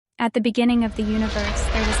At the beginning of the universe,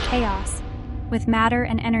 there was chaos, with matter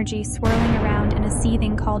and energy swirling around in a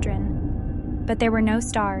seething cauldron. But there were no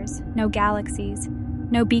stars, no galaxies,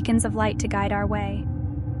 no beacons of light to guide our way.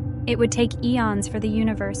 It would take eons for the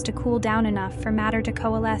universe to cool down enough for matter to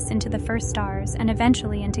coalesce into the first stars and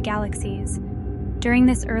eventually into galaxies. During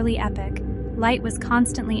this early epoch, light was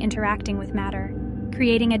constantly interacting with matter,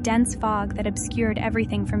 creating a dense fog that obscured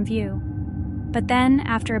everything from view. But then,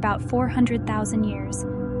 after about 400,000 years,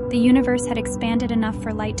 the universe had expanded enough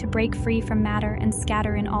for light to break free from matter and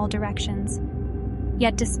scatter in all directions.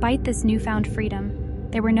 Yet despite this newfound freedom,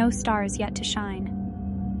 there were no stars yet to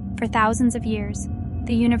shine. For thousands of years,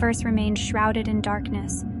 the universe remained shrouded in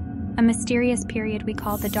darkness, a mysterious period we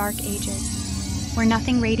call the Dark Ages, where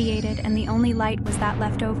nothing radiated and the only light was that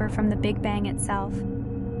left over from the Big Bang itself.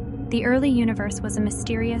 The early universe was a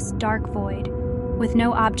mysterious, dark void, with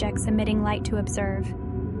no objects emitting light to observe.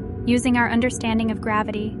 Using our understanding of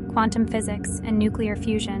gravity, quantum physics, and nuclear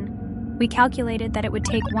fusion, we calculated that it would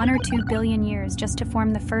take 1 or 2 billion years just to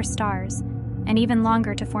form the first stars, and even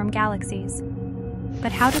longer to form galaxies.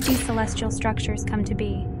 But how did these celestial structures come to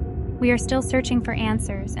be? We are still searching for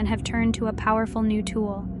answers and have turned to a powerful new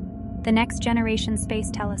tool, the Next Generation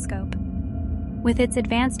Space Telescope. With its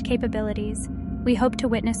advanced capabilities, we hope to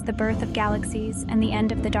witness the birth of galaxies and the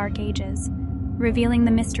end of the Dark Ages, revealing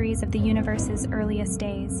the mysteries of the universe's earliest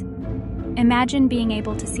days. Imagine being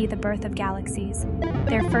able to see the birth of galaxies,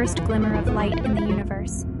 their first glimmer of light in the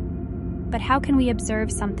universe. But how can we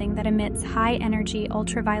observe something that emits high-energy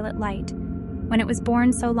ultraviolet light when it was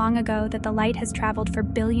born so long ago that the light has traveled for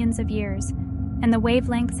billions of years and the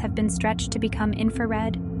wavelengths have been stretched to become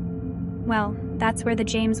infrared? Well, that's where the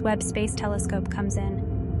James Webb Space Telescope comes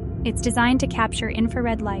in. It's designed to capture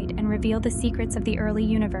infrared light and reveal the secrets of the early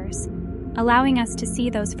universe, allowing us to see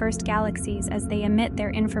those first galaxies as they emit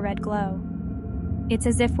their infrared glow. It's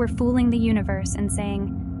as if we're fooling the universe and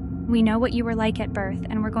saying, "We know what you were like at birth,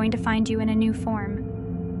 and we're going to find you in a new form."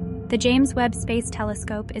 The James Webb Space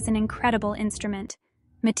Telescope is an incredible instrument,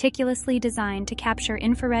 meticulously designed to capture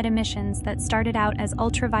infrared emissions that started out as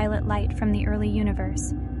ultraviolet light from the early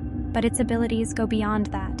universe. But its abilities go beyond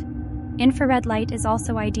that. Infrared light is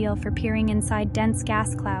also ideal for peering inside dense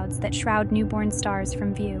gas clouds that shroud newborn stars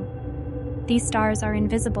from view. These stars are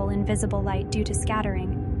invisible in visible light due to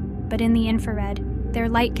scattering, but in the infrared, their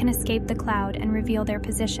light can escape the cloud and reveal their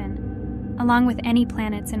position, along with any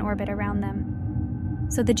planets in orbit around them.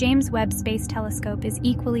 So the James Webb Space Telescope is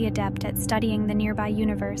equally adept at studying the nearby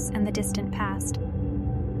universe and the distant past.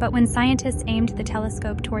 But when scientists aimed the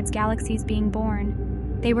telescope towards galaxies being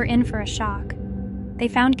born, they were in for a shock. They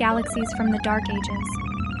found galaxies from the Dark Ages,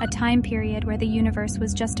 a time period where the universe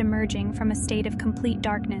was just emerging from a state of complete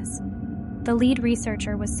darkness. The lead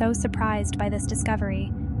researcher was so surprised by this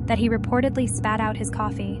discovery that he reportedly spat out his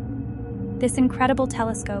coffee. This incredible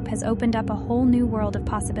telescope has opened up a whole new world of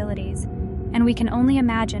possibilities, and we can only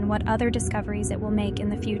imagine what other discoveries it will make in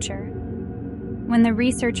the future. When the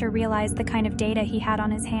researcher realized the kind of data he had on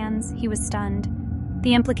his hands, he was stunned.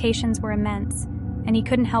 The implications were immense, and he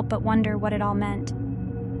couldn't help but wonder what it all meant.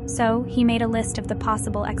 So, he made a list of the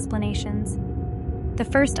possible explanations. The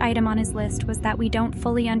first item on his list was that we don't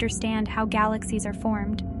fully understand how galaxies are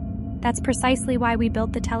formed. That's precisely why we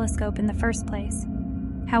built the telescope in the first place.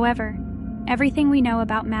 However, everything we know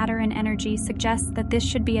about matter and energy suggests that this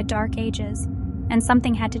should be a Dark Ages, and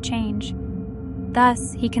something had to change.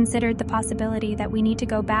 Thus, he considered the possibility that we need to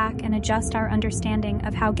go back and adjust our understanding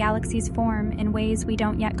of how galaxies form in ways we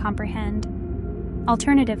don't yet comprehend.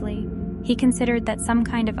 Alternatively, he considered that some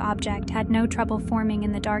kind of object had no trouble forming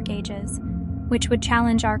in the Dark Ages, which would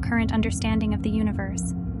challenge our current understanding of the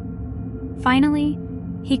universe. Finally,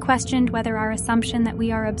 he questioned whether our assumption that we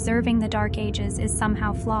are observing the Dark Ages is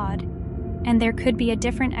somehow flawed, and there could be a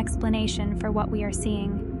different explanation for what we are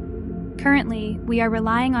seeing. Currently, we are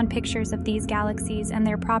relying on pictures of these galaxies and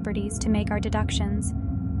their properties to make our deductions.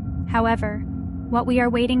 However, what we are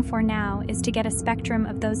waiting for now is to get a spectrum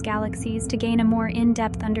of those galaxies to gain a more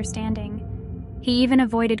in-depth understanding. He even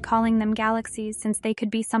avoided calling them galaxies since they could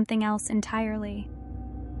be something else entirely.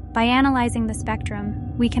 By analyzing the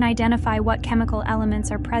spectrum, we can identify what chemical elements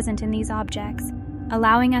are present in these objects,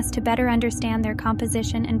 allowing us to better understand their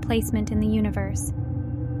composition and placement in the universe.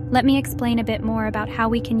 Let me explain a bit more about how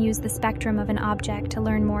we can use the spectrum of an object to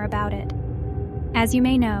learn more about it. As you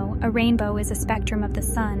may know, a rainbow is a spectrum of the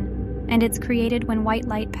sun, and it's created when white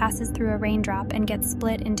light passes through a raindrop and gets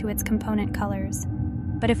split into its component colors.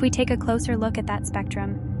 But if we take a closer look at that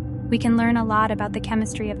spectrum, we can learn a lot about the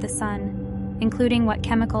chemistry of the sun, including what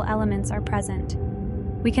chemical elements are present.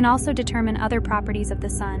 We can also determine other properties of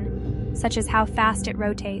the sun, such as how fast it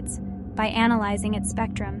rotates, by analyzing its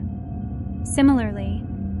spectrum. Similarly,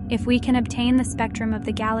 if we can obtain the spectrum of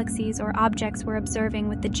the galaxies or objects we're observing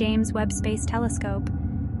with the James Webb Space Telescope,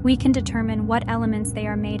 we can determine what elements they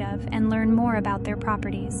are made of and learn more about their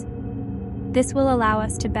properties. This will allow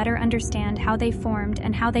us to better understand how they formed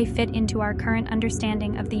and how they fit into our current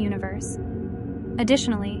understanding of the universe.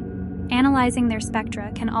 Additionally, analyzing their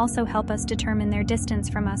spectra can also help us determine their distance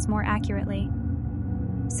from us more accurately.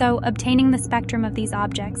 So, obtaining the spectrum of these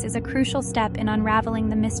objects is a crucial step in unraveling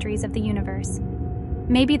the mysteries of the universe.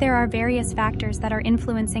 Maybe there are various factors that are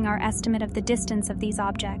influencing our estimate of the distance of these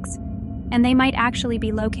objects, and they might actually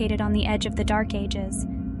be located on the edge of the dark ages,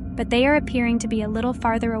 but they are appearing to be a little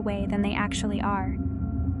farther away than they actually are.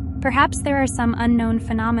 Perhaps there are some unknown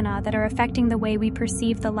phenomena that are affecting the way we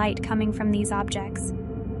perceive the light coming from these objects.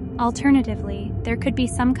 Alternatively, there could be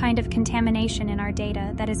some kind of contamination in our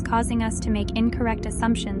data that is causing us to make incorrect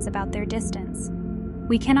assumptions about their distance.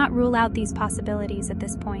 We cannot rule out these possibilities at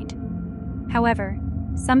this point. However,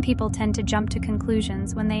 some people tend to jump to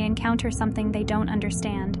conclusions when they encounter something they don't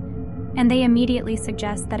understand, and they immediately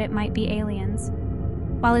suggest that it might be aliens.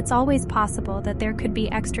 While it's always possible that there could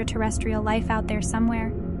be extraterrestrial life out there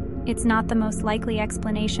somewhere, it's not the most likely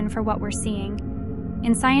explanation for what we're seeing.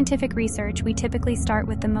 In scientific research, we typically start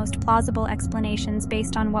with the most plausible explanations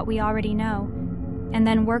based on what we already know, and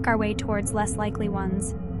then work our way towards less likely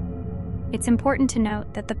ones. It's important to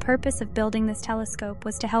note that the purpose of building this telescope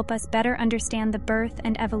was to help us better understand the birth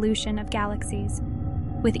and evolution of galaxies.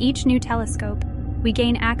 With each new telescope, we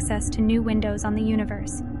gain access to new windows on the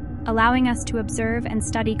universe, allowing us to observe and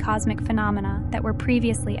study cosmic phenomena that were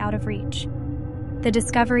previously out of reach. The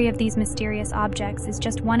discovery of these mysterious objects is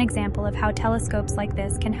just one example of how telescopes like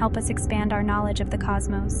this can help us expand our knowledge of the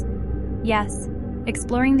cosmos. Yes,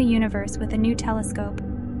 exploring the universe with a new telescope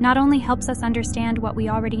not only helps us understand what we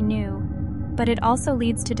already knew, but it also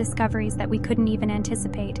leads to discoveries that we couldn't even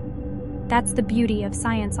anticipate. That's the beauty of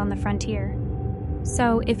science on the frontier.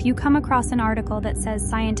 So, if you come across an article that says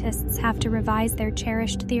scientists have to revise their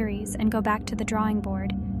cherished theories and go back to the drawing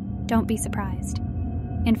board, don't be surprised.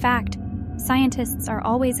 In fact, scientists are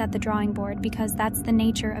always at the drawing board because that's the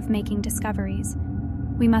nature of making discoveries.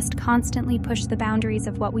 We must constantly push the boundaries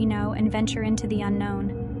of what we know and venture into the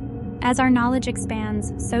unknown. As our knowledge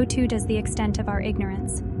expands, so too does the extent of our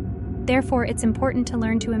ignorance. Therefore, it's important to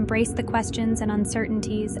learn to embrace the questions and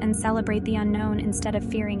uncertainties and celebrate the unknown instead of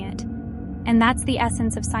fearing it. And that's the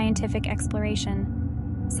essence of scientific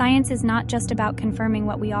exploration. Science is not just about confirming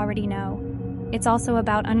what we already know. It's also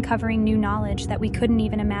about uncovering new knowledge that we couldn't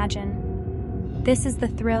even imagine. This is the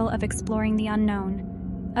thrill of exploring the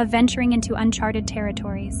unknown, of venturing into uncharted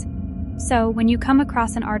territories. So, when you come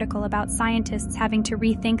across an article about scientists having to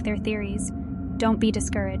rethink their theories, don't be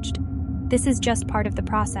discouraged. This is just part of the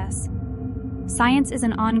process. Science is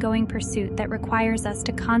an ongoing pursuit that requires us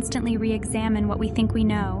to constantly re-examine what we think we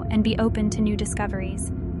know and be open to new discoveries.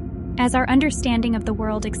 As our understanding of the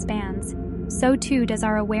world expands, so too does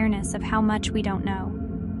our awareness of how much we don't know.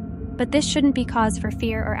 But this shouldn't be cause for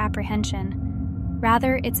fear or apprehension.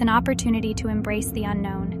 Rather, it's an opportunity to embrace the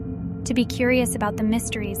unknown, to be curious about the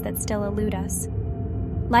mysteries that still elude us.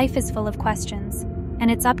 Life is full of questions, and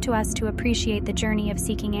it's up to us to appreciate the journey of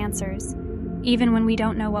seeking answers, even when we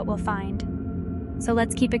don't know what we'll find. So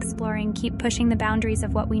let's keep exploring, keep pushing the boundaries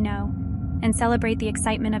of what we know, and celebrate the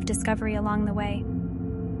excitement of discovery along the way.